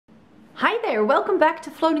Hi there, welcome back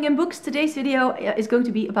to Floating in Books. Today's video is going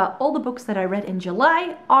to be about all the books that I read in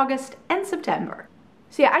July, August, and September.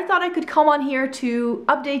 So yeah, I thought I could come on here to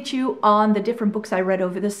update you on the different books I read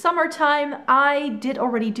over the summertime. I did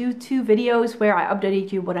already do 2 videos where I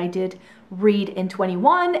updated you what I did read in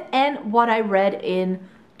 21 and what I read in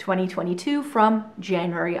 2022 from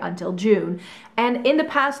January until June. And in the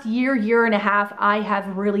past year and a half, I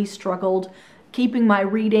have really struggled keeping my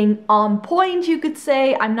reading on point, you could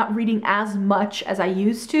say. I'm not reading as much as I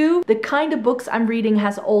used to. The kind of books I'm reading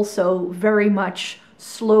has also very much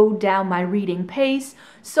slowed down my reading pace.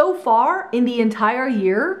 So far, in the entire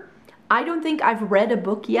year, I don't think I've read a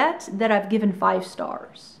book yet that I've given 5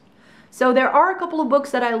 stars. So there are a couple of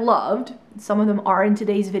books that I loved. Some of them are in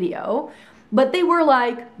today's video, but they were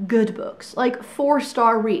like good books, like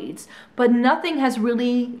 4-star reads. But nothing has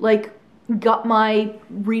really got my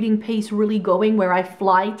reading pace really going where I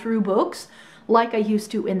fly through books like I used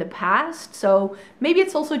to in the past. So maybe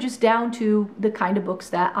it's also just down to the kind of books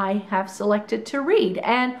that I have selected to read.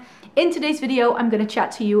 And in today's video, I'm going to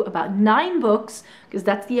chat to you about 9 books, because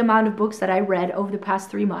that's the amount of books that I read over the past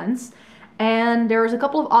 3 months. And there's a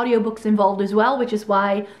couple of audiobooks involved as well, which is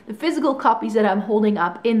why the physical copies that I'm holding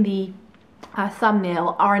up in the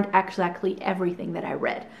thumbnail aren't exactly everything that I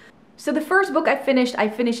read. So the first book I finished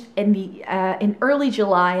in early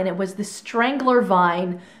July, and it was The Strangler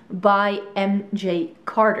Vine by M.J.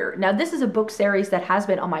 Carter. Now this is a book series that has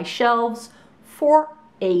been on my shelves for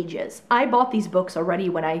ages. I bought these books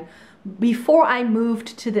already before I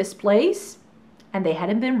moved to this place, and they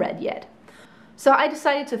hadn't been read yet. So I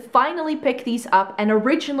decided to finally pick these up, and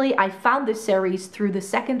originally I found this series through the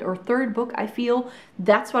 2nd or 3rd book, I feel.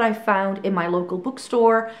 That's what I found in my local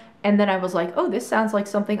bookstore. And then I was like, oh, this sounds like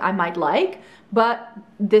something I might like. But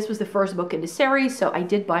this was the first book in the series, so I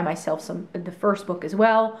did buy myself the first book as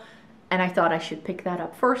well. And I thought I should pick that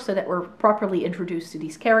up first so that we're properly introduced to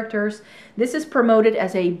these characters. This is promoted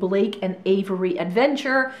as a Blake and Avery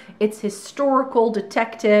adventure. It's historical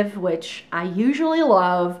detective, which I usually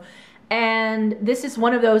love. And this is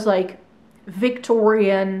one of those like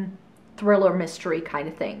Victorian thriller mystery kind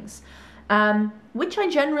of things. Which I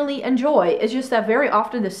generally enjoy. It's just that very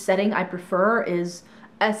often the setting I prefer is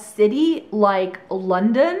a city like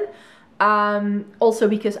London. Also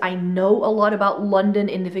because I know a lot about London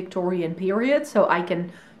in the Victorian period, so I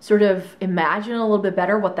can sort of imagine a little bit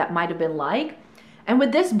better what that might have been like. And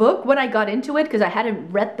with this book, when I got into it, because I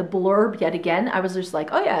hadn't read the blurb yet again, I was just like,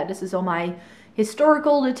 oh yeah, this is on my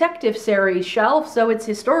historical detective series shelf, so it's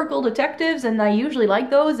historical detectives, and I usually like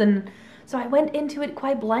those, and so I went into it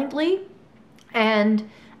quite blindly. And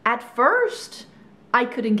at first, I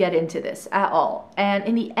couldn't get into this at all. And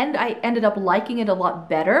in the end, I ended up liking it a lot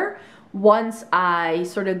better once I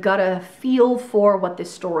sort of got a feel for what this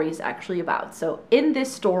story is actually about. So in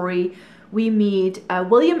this story, we meet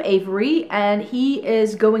William Avery, and he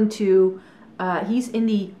is going to, he's in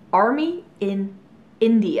the army in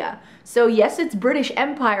India. So yes, it's British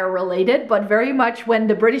Empire related, but very much when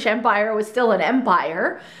the British Empire was still an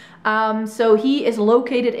empire. So he is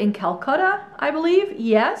located in Calcutta, I believe,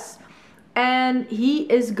 yes. And he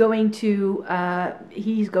is going to,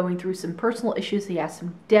 he's going through some personal issues. He has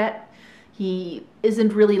some debt. He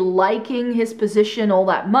isn't really liking his position all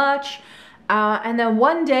that much. And then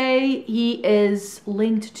one day he is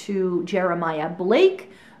linked to Jeremiah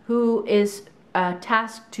Blake, who is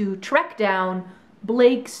tasked to track down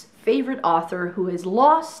Blake's favorite author, who is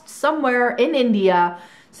lost somewhere in India.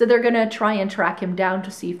 So they're gonna try and track him down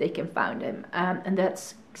to see if they can find him. And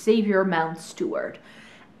that's Xavier Mount Stewart.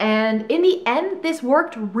 And in the end, this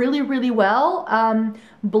worked really, really well.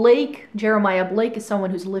 Jeremiah Blake is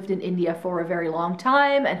someone who's lived in India for a very long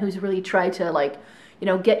time and who's really tried to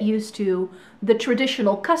get used to the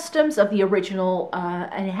traditional customs of the original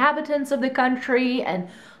inhabitants of the country, and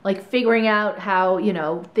figuring out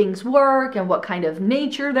how, things work and what kind of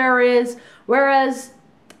nature there is. Whereas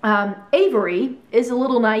Avery is a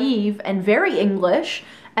little naive and very English,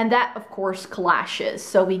 and that of course clashes.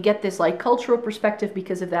 So we get this cultural perspective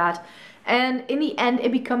because of that. And in the end,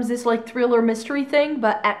 it becomes this thriller mystery thing,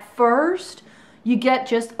 but at first you get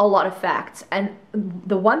just a lot of facts. And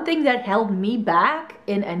the one thing that held me back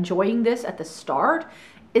in enjoying this at the start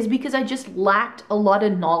is because I just lacked a lot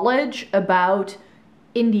of knowledge about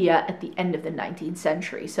India at the end of the 19th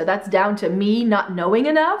century. So that's down to me not knowing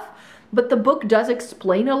enough. But the book does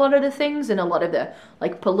explain a lot of the things and a lot of the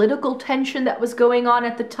political tension that was going on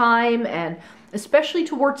at the time, and especially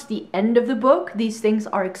towards the end of the book, these things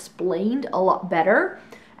are explained a lot better.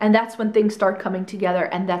 And that's when things start coming together,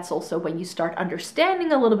 and that's also when you start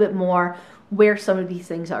understanding a little bit more where some of these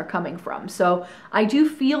things are coming from. So I do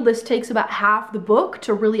feel this takes about half the book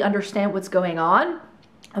to really understand what's going on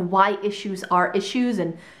and why issues are issues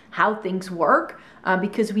and how things work,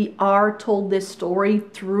 because we are told this story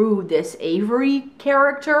through this Avery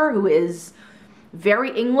character who is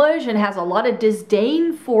very English and has a lot of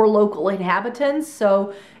disdain for local inhabitants.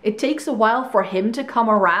 So it takes a while for him to come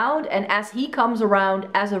around, and as he comes around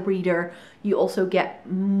as a reader, you also get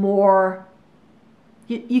more,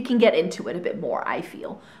 you can get into it a bit more, I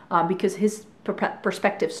feel, because his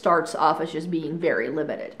perspective starts off as just being very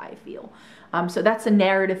limited, I feel. So that's a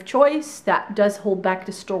narrative choice that does hold back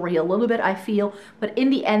the story a little bit, I feel, but in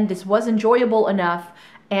the end this was enjoyable enough,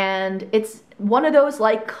 and it's one of those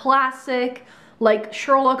like classic, like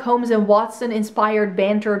Sherlock Holmes and Watson inspired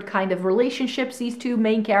bantered kind of relationships these two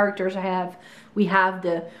main characters have. We have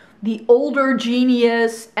the older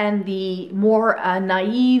genius and the more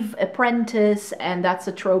naive apprentice, and that's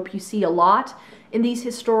a trope you see a lot in these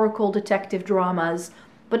historical detective dramas.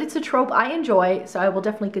 But it's a trope I enjoy, so I will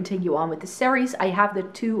definitely continue on with the series. I have the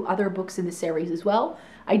 2 other books in the series as well.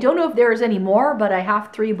 I don't know if there's any more, but I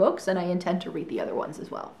have 3 books and I intend to read the other ones as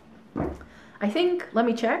well. I think, let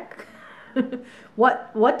me check.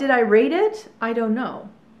 What did I rate it? I don't know.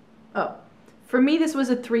 Oh, for me this was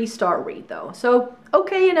a 3-star read though. So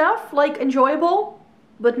okay enough, like enjoyable,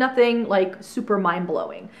 but nothing like super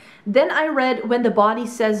mind-blowing. Then I read When the Body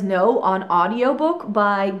Says No on audiobook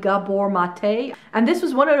by Gabor Maté. And this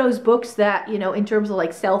was one of those books that, you know, in terms of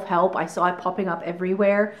like self-help, I saw it popping up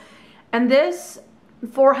everywhere. And this,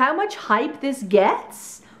 for how much hype this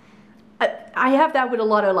gets, I have that with a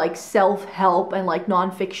lot of like self-help and like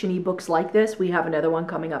non-fiction-y books like this. We have another one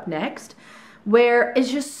coming up next, where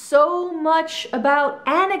it's just so much about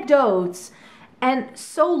anecdotes and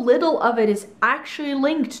so little of it is actually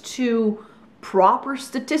linked to proper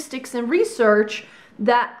statistics and research,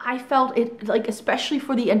 that I felt it, like, especially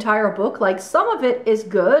for the entire book, like some of it is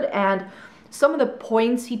good and some of the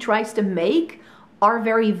points he tries to make are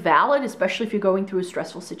very valid, especially if you're going through a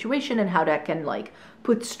stressful situation and how that can like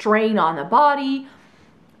put strain on the body.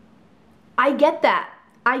 I get that.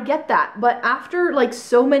 But after like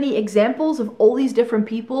so many examples of all these different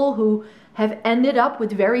people who have ended up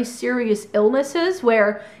with very serious illnesses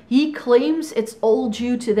where he claims it's all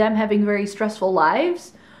due to them having very stressful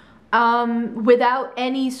lives, without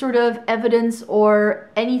any sort of evidence or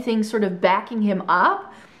anything sort of backing him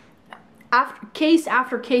up, case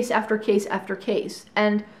after case after case after case.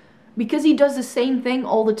 And because he does the same thing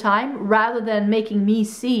all the time, rather than making me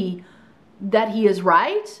see that he is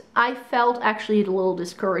right, I felt actually a little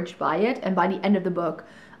discouraged by it. And by the end of the book,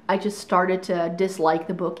 I just started to dislike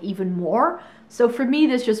the book even more. So for me,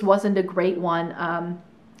 this just wasn't a great one.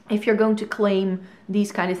 If you're going to claim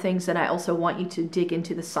these kind of things, then I also want you to dig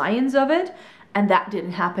into the science of it. And that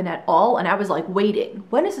didn't happen at all. And I was like, waiting,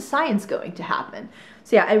 when is the science going to happen?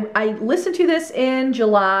 So yeah, I listened to this in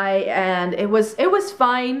July and it was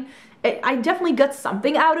fine. I definitely got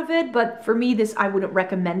something out of it, but for me, I wouldn't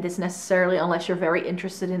recommend this necessarily unless you're very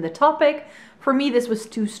interested in the topic. For me, this was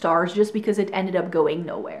 2 stars just because it ended up going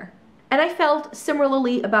nowhere. And I felt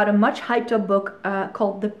similarly about a much hyped up book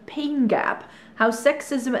called The Pain Gap: How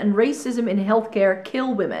Sexism and Racism in Healthcare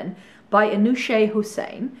Kill Women by Anousheh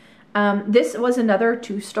Hussain. This was another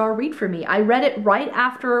 2-star read for me. I read it right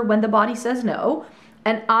after When the Body Says No,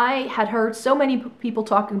 and I had heard so many people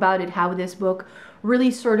talking about it, how this book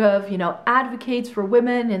really sort of, you know, advocates for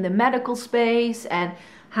women in the medical space and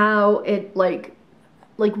how it like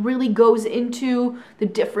really goes into the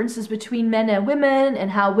differences between men and women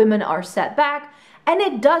and how women are set back. And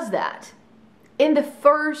it does that in the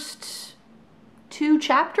first 2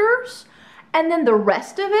 chapters, and then the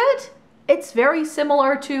rest of it, it's very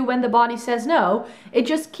similar to When the Body Says No. It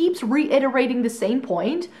just keeps reiterating the same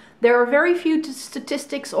point. There are very few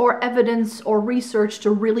statistics or evidence or research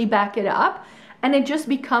to really back it up. And it just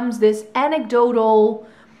becomes this anecdotal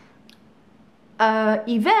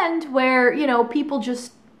event where, you know, people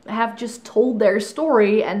just have just told their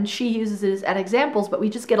story, and she uses it as examples, but we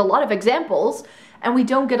just get a lot of examples and we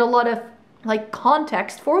don't get a lot of like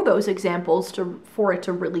context for those examples for it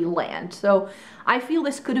to really land. So I feel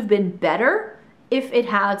this could have been better if it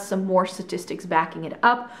had some more statistics backing it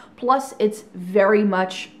up. Plus it's very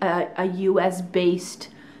much a US based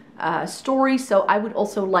story, so I would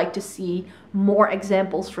also like to see more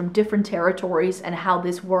examples from different territories and how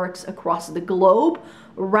this works across the globe,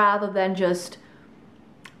 rather than just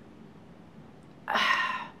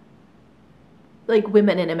like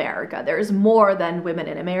women in America. There's more than women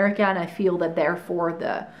in America, and I feel that therefore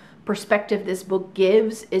the perspective this book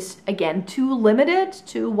gives is again too limited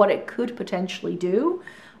to what it could potentially do.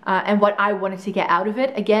 and what I wanted to get out of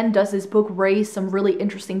it. Again, does this book raise some really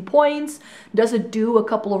interesting points? Does it do a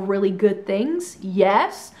couple of really good things?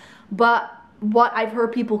 Yes. But what I've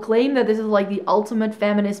heard people claim that this is like the ultimate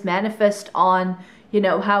feminist manifest on, you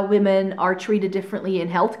know, how women are treated differently in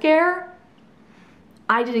healthcare.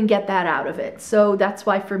 I didn't get that out of it. So that's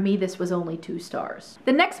why for me, this was only 2 stars.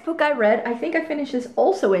 The next book I read, I think I finished this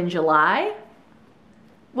also in July,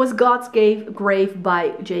 was God's Grave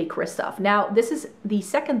by J. Kristoff. Now, this is the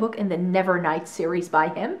second book in the Nevernight series by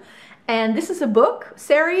him. And this is a book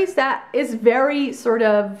series that is very sort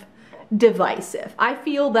of divisive. I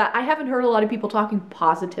feel that I haven't heard a lot of people talking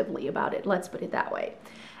positively about it. Let's put it that way.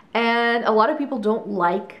 And a lot of people don't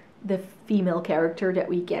like the female character that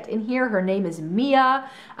we get in here. Her name is Mia.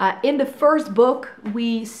 In the first book,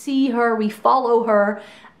 we see her, we follow her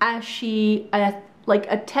as she like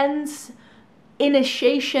attends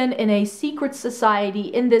initiation in a secret society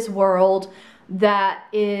in this world that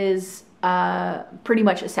is pretty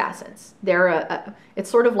much assassins. They're it's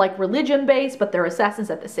sort of like religion based, but they're assassins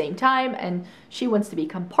at the same time, and she wants to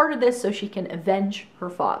become part of this so she can avenge her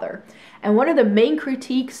father. And one of the main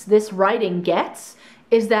critiques this writing gets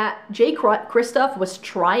is that J. Kristoff was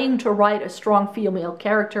trying to write a strong female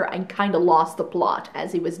character and kind of lost the plot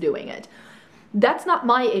as he was doing it. That's not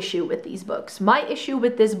my issue with these books. My issue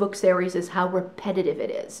with this book series is how repetitive it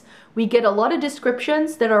is. We get a lot of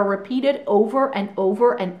descriptions that are repeated over and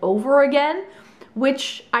over and over again,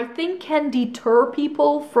 which I think can deter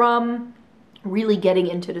people from really getting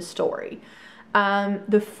into the story.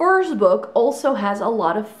 The first book also has a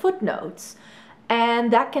lot of footnotes,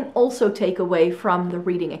 and that can also take away from the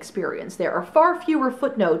reading experience. There are far fewer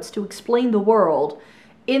footnotes to explain the world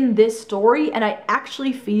in this story, and I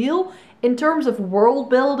actually feel in terms of world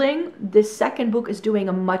building, this second book is doing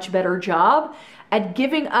a much better job at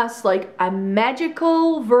giving us like a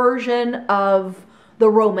magical version of the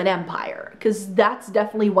Roman Empire, because that's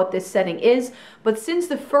definitely what this setting is. But since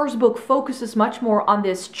the first book focuses much more on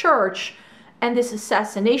this church and this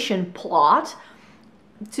assassination plot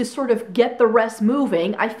to sort of get the rest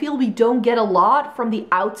moving, I feel we don't get a lot from the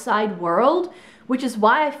outside world, which is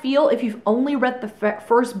why I feel if you've only read the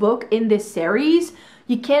first book in this series,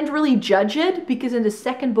 you can't really judge it, because in the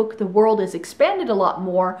second book, the world is expanded a lot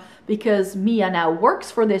more because Mia now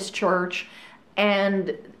works for this church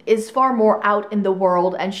and is far more out in the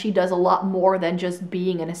world, and she does a lot more than just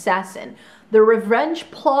being an assassin. The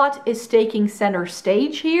revenge plot is taking center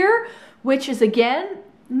stage here, which is again,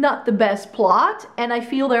 not the best plot, and I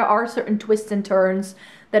feel there are certain twists and turns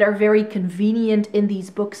that are very convenient in these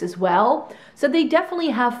books as well. So they definitely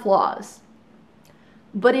have flaws.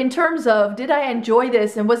 But in terms of, did I enjoy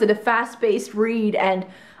this and was it a fast-paced read? And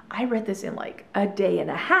I read this in like a day and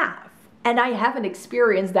a half. And I haven't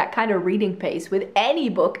experienced that kind of reading pace with any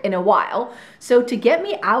book in a while. So to get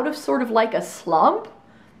me out of sort of like a slump,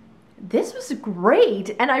 this was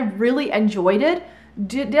great. And I really enjoyed it.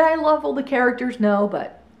 Did I love all the characters? No,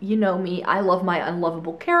 but you know me, I love my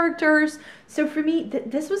unlovable characters. So for me,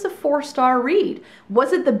 this was a 4-star read.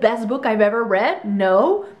 Was it the best book I've ever read?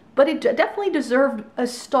 No. But it definitely deserved a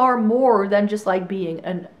star more than just like being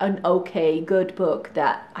an okay, good book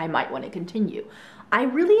that I might want to continue. I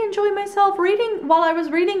really enjoyed myself reading while I was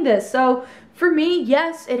reading this. So for me,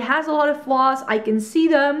 yes, it has a lot of flaws. I can see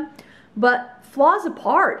them, but flaws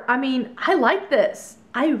apart, I mean, I like this.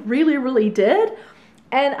 I really, really did.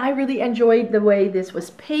 And I really enjoyed the way this was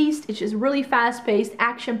paced. It's just really fast-paced,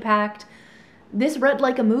 action-packed. This read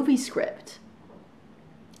like a movie script.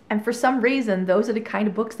 And for some reason, those are the kind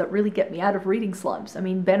of books that really get me out of reading slumps. I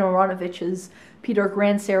mean, Ben Aaronovitch's Peter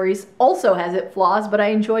Grant series also has its flaws, but I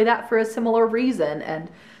enjoy that for a similar reason.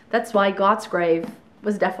 And that's why God's Grave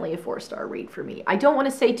was definitely a 4-star read for me. I don't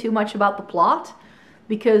want to say too much about the plot,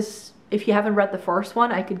 because if you haven't read the first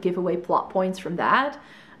one, I could give away plot points from that.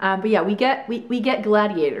 But yeah, we get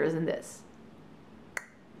gladiators in this.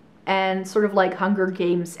 And sort of like Hunger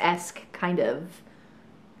Games-esque kind of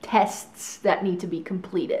tests that need to be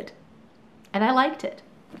completed. And I liked it.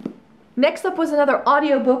 Next up was another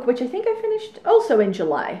audiobook, which I think I finished also in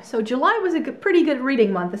July. So July was a pretty good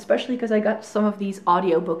reading month, especially because I got some of these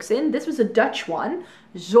audiobooks in. This was a Dutch one,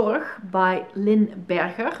 Zorg by Lynn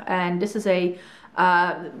Berger. And this is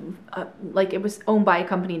like it was owned by a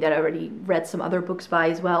company that I already read some other books by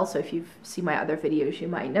as well. So if you've seen my other videos, you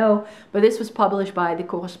might know. But this was published by The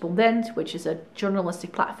Correspondent, which is a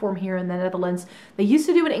journalistic platform here in the Netherlands. They used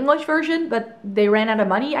to do an English version, but they ran out of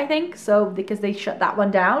money, I think. So because they shut that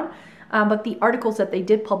one down. But the articles that they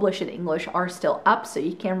did publish in English are still up, so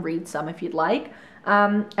you can read some if you'd like.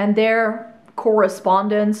 And they're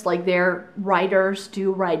correspondence, like their writers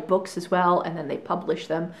do write books as well, and then they publish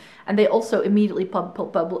them, and they also immediately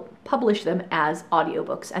publish them as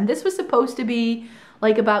audiobooks. And this was supposed to be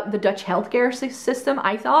like about the Dutch healthcare system,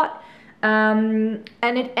 I thought, and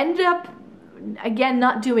it ended up again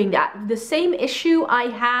not doing that. The same issue I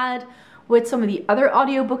had with some of the other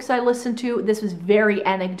audiobooks I listened to. This was very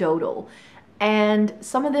anecdotal, and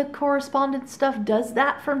some of the correspondence stuff does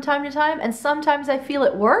that from time to time, and sometimes I feel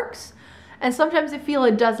it works and sometimes I feel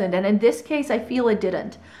it doesn't, and in this case I feel it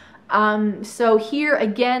didn't. So here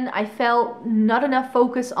again I felt not enough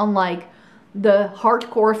focus on like the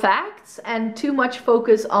hardcore facts and too much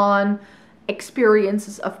focus on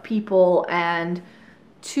experiences of people, and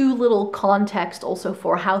too little context also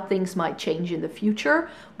for how things might change in the future.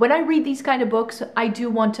 When I read these kind of books, I do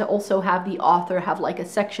want to also have the author have like a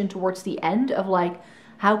section towards the end of like,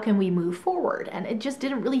 how can we move forward? And it just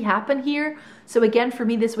didn't really happen here. So again, for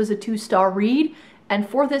me, this was a 2-star read. And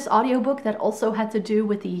for this audiobook, that also had to do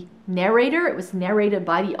with the narrator. It was narrated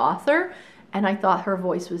by the author, and I thought her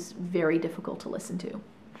voice was very difficult to listen to,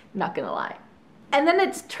 not gonna lie. And then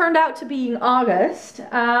it's turned out to be August,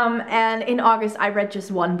 and in August I read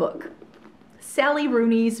just one book. Sally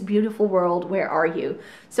Rooney's Beautiful World, Where Are You?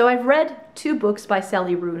 So I've read 2 books by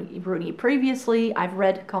Sally Rooney previously. I've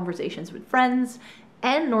read Conversations with Friends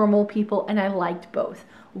and Normal People, and I liked both.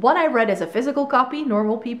 One I read as a physical copy,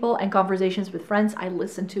 Normal People, and Conversations with Friends I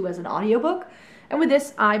listened to as an audiobook. And with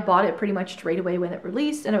this, I bought it pretty much straight away when it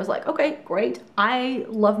released, and I was like, okay, great. I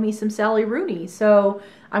love me some Sally Rooney, so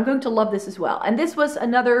I'm going to love this as well. And this was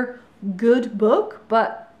another good book,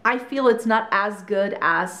 but I feel it's not as good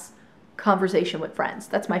as Conversation with Friends.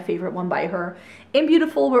 That's my favorite one by her. In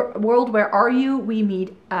Beautiful World, Where Are You? We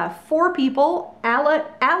meet 4 people,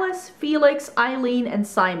 Alice, Felix, Eileen, and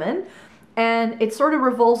Simon. And it sort of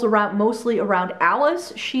revolves around mostly around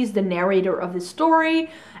Alice. She's the narrator of the story.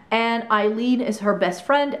 And Eileen is her best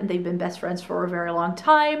friend, and they've been best friends for a very long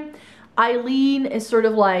time. Eileen is sort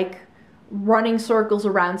of like running circles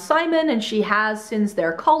around Simon, and she has since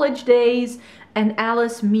their college days. And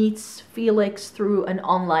Alice meets Felix through an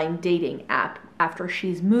online dating app after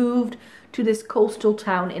she's moved to this coastal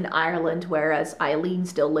town in Ireland, whereas Eileen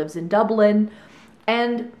still lives in Dublin.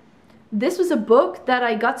 And this was a book that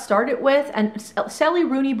I got started with, and Sally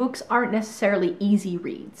Rooney books aren't necessarily easy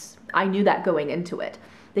reads. I knew that going into it.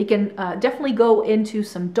 They can definitely go into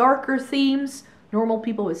some darker themes. Normal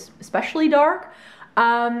People is especially dark.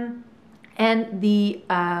 And the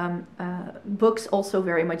books also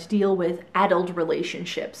very much deal with adult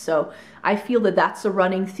relationships. So I feel that that's a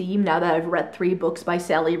running theme now that I've read 3 books by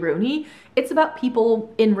Sally Rooney. It's about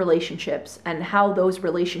people in relationships and how those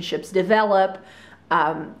relationships develop,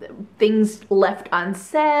 things left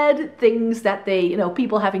unsaid, things that they, you know,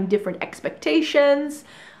 people having different expectations,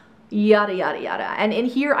 yada yada yada. And in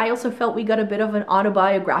here I also felt we got a bit of an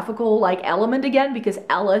autobiographical like element again, because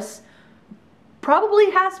Alice probably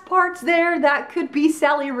has parts there that could be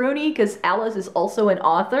Sally Rooney, because Alice is also an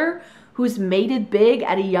author who's made it big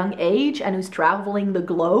at a young age and who's traveling the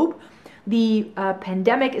globe. The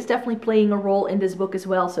pandemic is definitely playing a role in this book as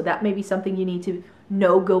well, so that may be something you need to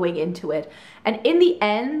know going into it. And in the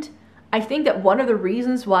end, I think that one of the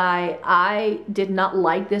reasons why I did not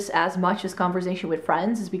like this as much as Conversation with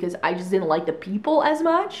Friends is because I just didn't like the people as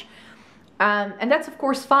much. And that's of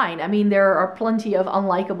course fine. I mean, there are plenty of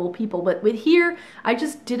unlikable people, but with here, I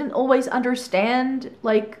just didn't always understand,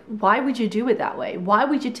 like, why would you do it that way? Why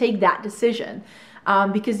would you take that decision?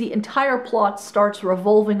 Because the entire plot starts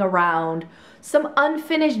revolving around some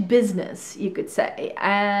unfinished business, you could say.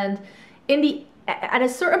 And at a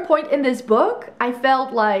certain point in this book, I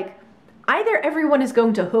felt like either everyone is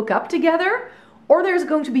going to hook up together, or there's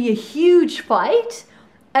going to be a huge fight,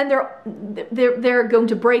 and they're going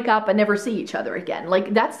to break up and never see each other again.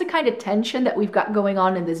 Like, that's the kind of tension that we've got going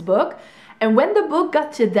on in this book. And when the book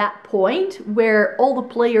got to that point where all the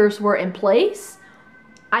players were in place,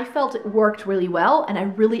 I felt it worked really well, and I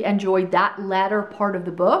really enjoyed that latter part of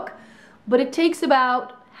the book. But it takes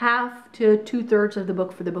about half to 2/3 of the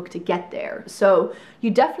book for the book to get there. So you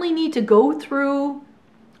definitely need to go through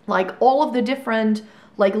like all of the different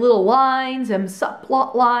like little lines and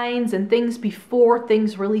subplot lines and things before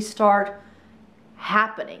things really start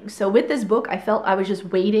happening. So with this book, I felt I was just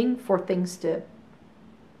waiting for things to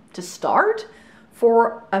start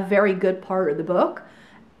for a very good part of the book.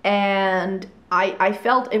 And I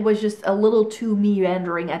felt it was just a little too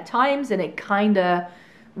meandering at times, and it kind of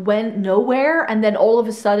went nowhere. And then all of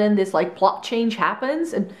a sudden this like plot change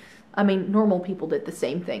happens, and I mean, Normal People did the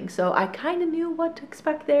same thing, so I kind of knew what to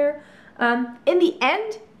expect there. In the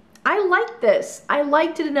end, I liked this. I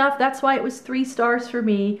liked it enough. That's why it was 3 stars for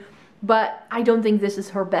me. but I don't think this is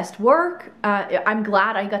her best work. I'm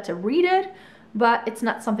glad I got to read it, but it's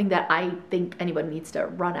not something that I think anyone needs to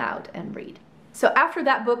run out and read. So after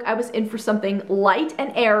that book, I was in for something light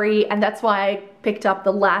and airy, and that's why I picked up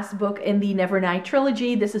the last book in the Nevernight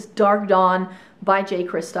trilogy. This is Dark Dawn by J.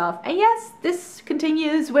 Kristoff. And yes, this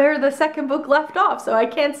continues where the second book left off, so I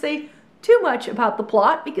can't say too much about the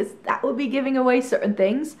plot because that would be giving away certain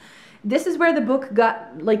things. This is where the book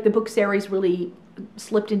got, like, the book series really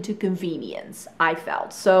slipped into convenience, I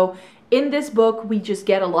felt. So in this book, we just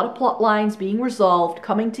get a lot of plot lines being resolved,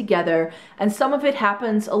 coming together, and some of it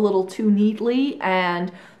happens a little too neatly,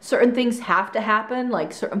 and certain things have to happen,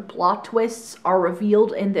 like certain plot twists are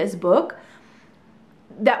revealed in this book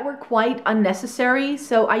that were quite unnecessary.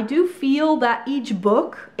 So I do feel that each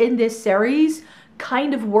book in this series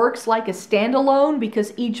kind of works like a standalone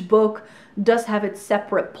because each book does have its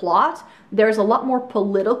separate plot. There's a lot more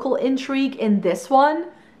political intrigue in this one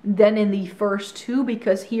than in the first two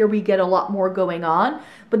because here we get a lot more going on,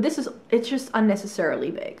 but it's just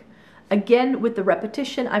unnecessarily big. Again, with the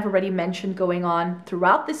repetition I've already mentioned going on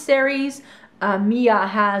throughout this series, Mia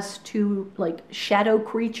has two like shadow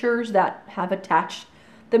creatures that have attached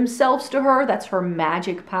themselves to her. That's her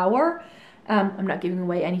magic power. I'm not giving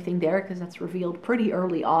away anything there because that's revealed pretty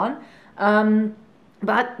early on.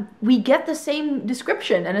 But we get the same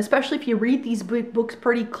description, and especially if you read these books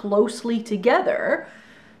pretty closely together,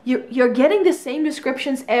 you're getting the same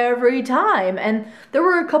descriptions every time. And there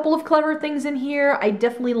were a couple of clever things in here. I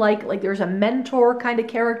definitely like there's a mentor kind of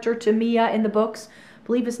character to Mia in the books. I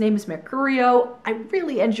believe his name is Mercurio. I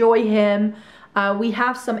really enjoy him. We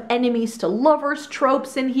have some enemies to lovers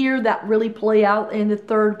tropes in here that really play out in the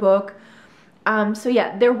third book. So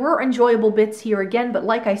yeah, there were enjoyable bits here again, but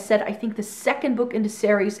like I said, I think the second book in the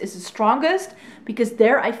series is the strongest because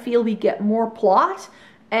there I feel we get more plot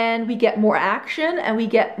and we get more action and we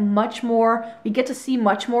get to see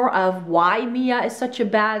much more of why Mia is such a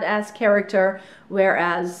badass character,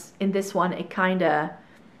 whereas in this one it kinda,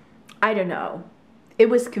 I don't know, it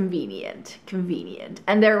was convenient.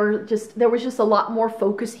 And there was just a lot more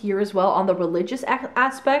focus here as well on the religious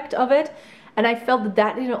aspect of it. And I felt that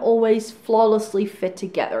that didn't always flawlessly fit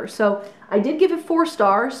together. So I did give it 4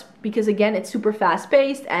 stars because again, it's super fast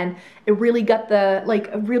paced and it really got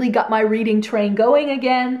my reading train going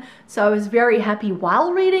again. So I was very happy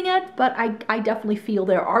while reading it, but I definitely feel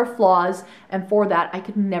there are flaws. And for that, I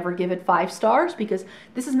could never give it 5 stars because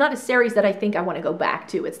this is not a series that I think I want to go back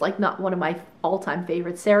to. It's like not one of my all-time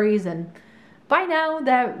favorite series. And by now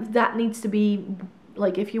that needs to be,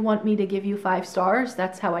 like, if you want me to give you 5 stars,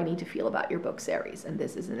 that's how I need to feel about your book series, and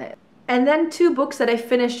this isn't it. And then 2 books that I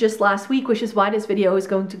finished just last week, which is why this video is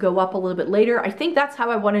going to go up a little bit later. I think that's how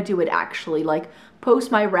I want to do it actually, like post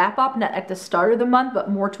my wrap up, not at the start of the month, but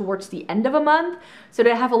more towards the end of a month, so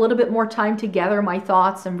that I have a little bit more time to gather my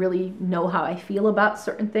thoughts and really know how I feel about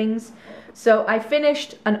certain things. So I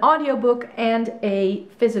finished an audiobook and a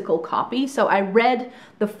physical copy. So I read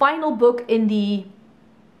the final book in the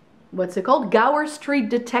what's it called? Gower Street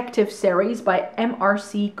Detective series by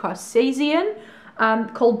M.R.C. Sarkisian,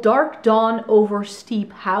 called Dark Dawn Over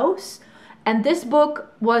Steep House. And this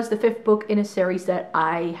book was the 5th book in a series that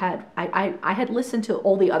I had listened to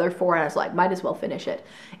all the other 4 and I was like, might as well finish it.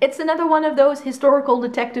 It's another one of those historical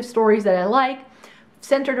detective stories that I like,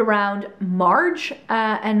 centered around Marge.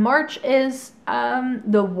 And Marge is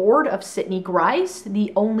the ward of Sidney Grice,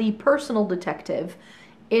 the only personal detective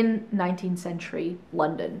in 19th century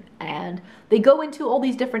London, and they go into all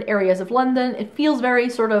these different areas of London. It feels very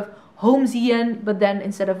sort of Holmesian, but then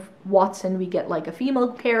instead of Watson we get like a female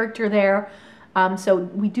character there, so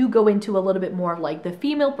we do go into a little bit more of like the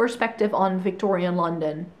female perspective on Victorian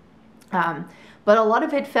London, but a lot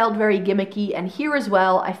of it felt very gimmicky, and here as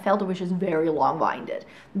well I felt it was just very long-winded.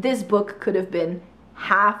 This book could have been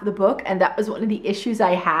half the book, and that was one of the issues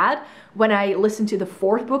I had when I listened to the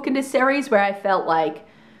 4th book in this series, where I felt like,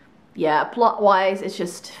 yeah, plot-wise, it's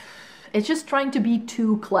just trying to be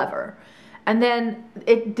too clever. And then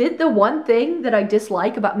it did the one thing that I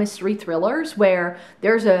dislike about mystery thrillers, where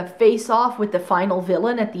there's a face-off with the final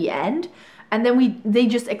villain at the end, and then they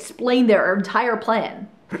just explain their entire plan.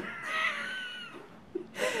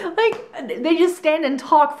 Like, they just stand and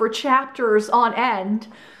talk for chapters on end,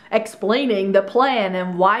 explaining the plan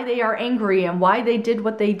and why they are angry and why they did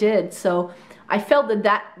what they did. So I felt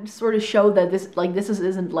that sort of showed that this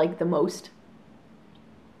isn't like the most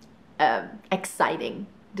exciting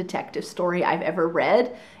detective story I've ever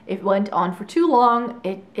read. It went on for too long.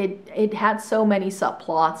 It had so many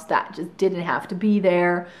subplots that just didn't have to be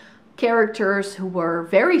there. Characters who were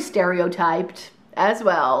very stereotyped as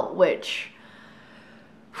well, which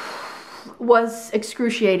was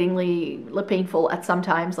excruciatingly painful at some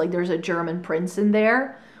times. Like, there's a German prince in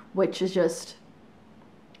there, which is just,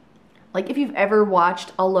 like, if you've ever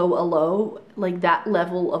watched Allo Allo, like that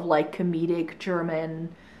level of like comedic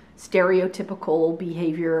German stereotypical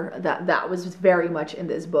behavior, that was very much in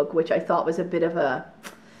this book, which I thought was a bit of a,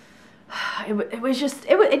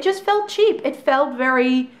 it just felt cheap. It felt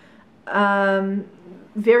very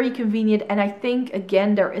very convenient. And I think,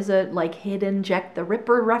 again, there is a like hidden Jack the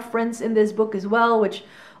Ripper reference in this book as well, which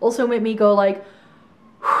also made me go like,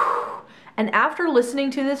 whew. And after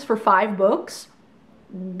listening to this for 5 books,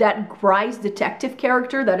 that Gry's detective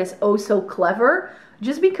character that is oh so clever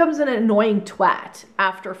just becomes an annoying twat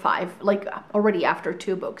after 5, like already after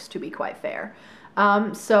 2 books, to be quite fair.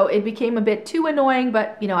 So it became a bit too annoying,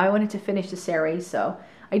 but you know, I wanted to finish the series, so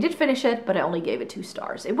I did finish it, but I only gave it 2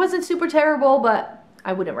 stars. It wasn't super terrible, but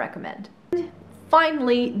I wouldn't recommend.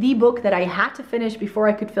 Finally, the book that I had to finish before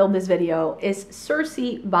I could film this video is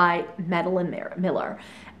Circe by Madeline Miller.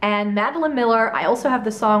 And Madeline Miller, I also have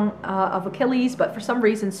the Song of Achilles, but for some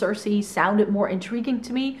reason Circe sounded more intriguing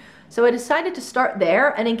to me. So I decided to start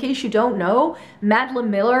there. And in case you don't know, Madeline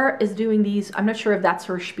Miller is doing these, I'm not sure if that's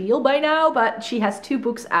her spiel by now, but she has 2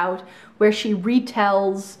 books out where she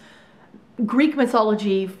retells Greek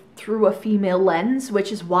mythology through a female lens,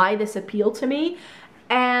 which is why this appealed to me.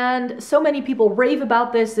 And so many people rave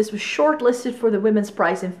about this. This was shortlisted for the Women's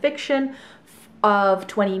Prize in Fiction of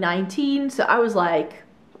 2019. So I was like,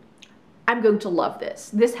 I'm going to love this.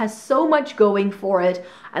 This has so much going for it.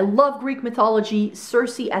 I love Greek mythology.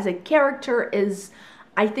 Circe as a character is,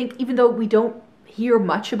 I think, even though we don't hear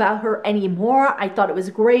much about her anymore, I thought it was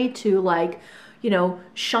great to, like, you know,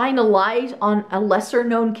 shine a light on a lesser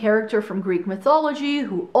known character from Greek mythology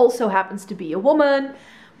who also happens to be a woman.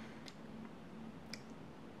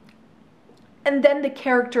 And then the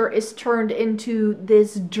character is turned into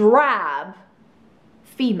this drab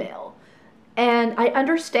female. And I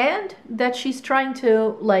understand that she's trying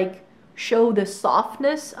to, like, show the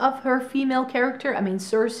softness of her female character. I mean,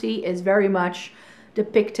 Circe is very much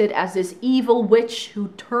depicted as this evil witch who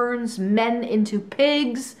turns men into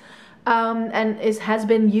pigs, and has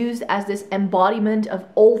been used as this embodiment of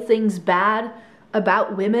all things bad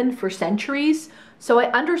about women for centuries. So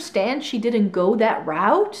I understand she didn't go that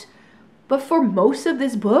route. But for most of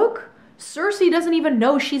this book, Circe doesn't even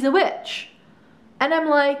know she's a witch. And I'm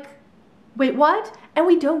like, wait, what? And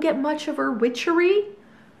we don't get much of her witchery?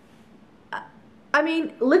 I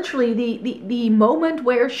mean, literally, the moment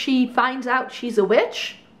where she finds out she's a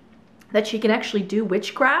witch, that she can actually do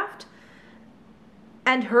witchcraft,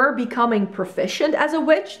 and her becoming proficient as a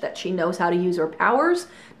witch, that she knows how to use her powers,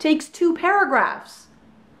 takes 2 paragraphs.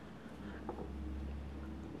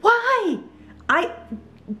 Why? I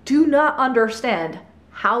do not understand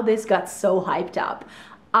how this got so hyped up.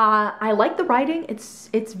 I like the writing.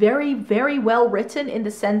 It's very, very well written in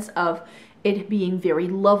the sense of it being very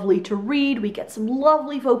lovely to read. We get some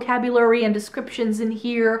lovely vocabulary and descriptions in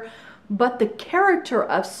here. But the character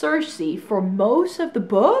of Circe for most of the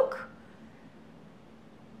book,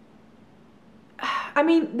 I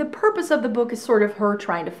mean, the purpose of the book is sort of her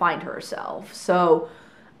trying to find herself. So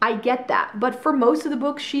I get that. But for most of the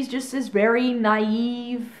book, she's just this very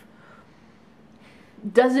naive,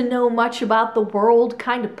 doesn't know much about the world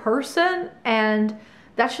kind of person, and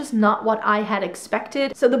that's just not what I had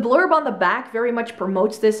expected. So the blurb on the back very much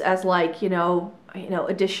promotes this as like, you know,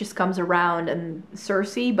 Odysseus comes around and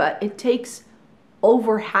Circe, but it takes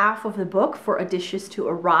over half of the book for Odysseus to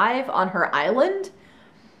arrive on her island.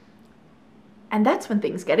 And that's when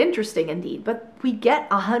things get interesting indeed. But we get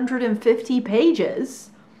 150 pages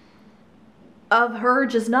of her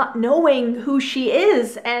just not knowing who she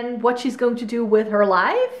is and what she's going to do with her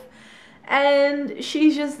life. And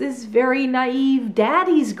she's just this very naive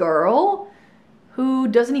daddy's girl who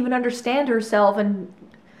doesn't even understand herself and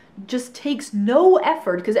just takes no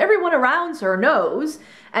effort, because everyone around her knows,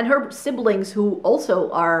 and her siblings who also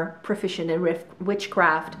are proficient in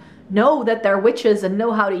witchcraft know that they're witches and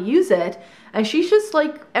know how to use it. And she's just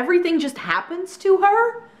like, everything just happens to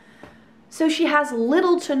her. So she has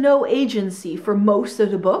little to no agency for most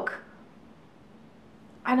of the book.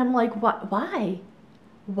 And I'm like, what? Why?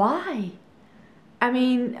 Why? I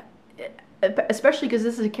mean, especially because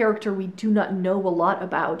this is a character we do not know a lot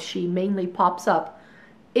about. She mainly pops up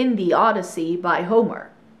in the Odyssey by Homer.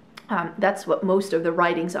 That's what most of the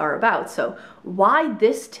writings are about. So why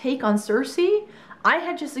this take on Circe? I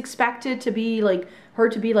had just expected to be like her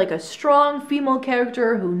to be like a strong female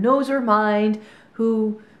character who knows her mind,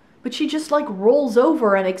 but she just like rolls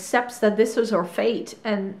over and accepts that this is her fate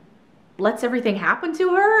and lets everything happen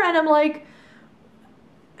to her. And I'm like,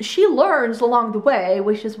 she learns along the way,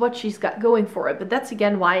 which is what she's got going for it. But that's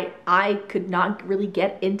again why I could not really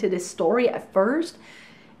get into this story at first.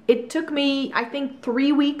 It took me, I think,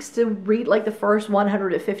 3 weeks to read like the first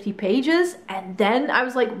 150 pages. And then I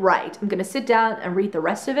was like, right, I'm gonna sit down and read the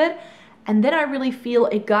rest of it. And then I really feel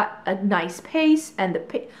it got a nice pace, and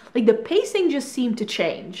the pacing just seemed to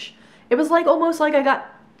change. It was like almost like I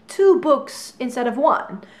got 2 books instead of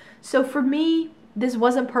 1. So for me, this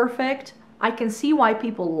wasn't perfect. I can see why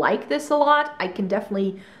people like this a lot. I can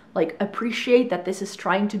definitely like appreciate that this is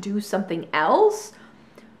trying to do something else.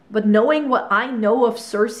 But knowing what I know of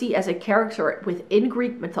Circe as a character within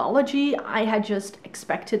Greek mythology, I had just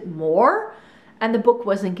expected more, and the book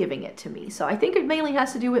wasn't giving it to me. So I think it mainly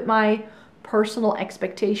has to do with my personal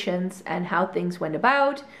expectations and how things went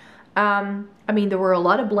about. I mean, there were a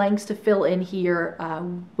lot of blanks to fill in here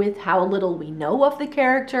with how little we know of the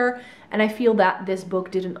character, and I feel that this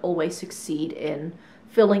book didn't always succeed in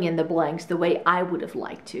filling in the blanks the way I would have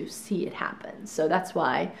liked to see it happen. So that's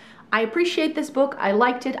why I appreciate this book. I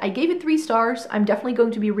liked it. I gave it 3 stars. I'm definitely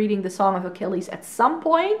going to be reading the Song of Achilles at some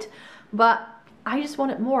point, but I just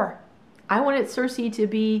wanted more. I wanted Circe to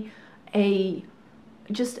be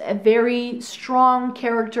just a very strong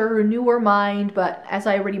character who knew her mind, but as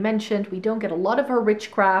I already mentioned, we don't get a lot of her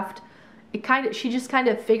witchcraft. She just kind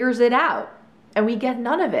of figures it out, and we get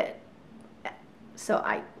none of it. So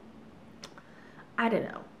I don't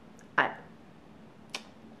know.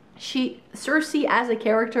 Circe as a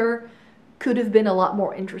character could have been a lot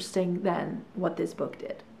more interesting than what this book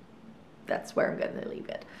did. That's where I'm going to leave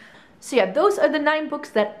it. So yeah, those are the 9 books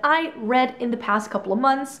that I read in the past couple of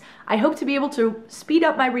months. I hope to be able to speed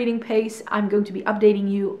up my reading pace. I'm going to be updating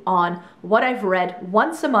you on what I've read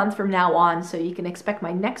once a month from now on, so you can expect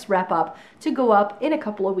my next wrap up to go up in a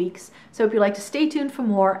couple of weeks. So if you'd like to stay tuned for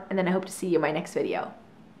more, and then I hope to see you in my next video.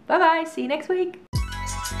 Bye bye, see you next week.